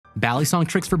Balisong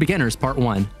Tricks for Beginners Part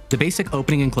 1. The basic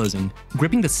opening and closing.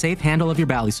 Gripping the safe handle of your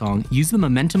balisong, use the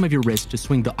momentum of your wrist to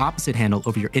swing the opposite handle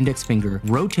over your index finger.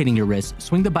 Rotating your wrist,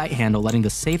 swing the bite handle, letting the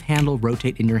safe handle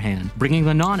rotate in your hand. Bringing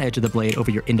the non-edge of the blade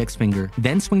over your index finger.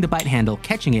 Then swing the bite handle,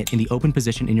 catching it in the open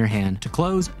position in your hand. To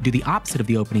close, do the opposite of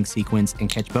the opening sequence and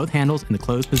catch both handles in the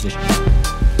closed position.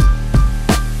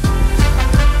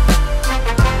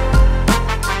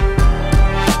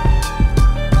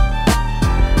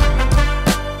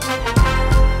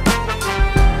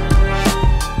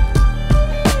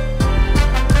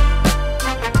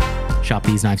 Shop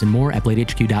these knives and more at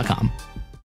BladeHQ.com.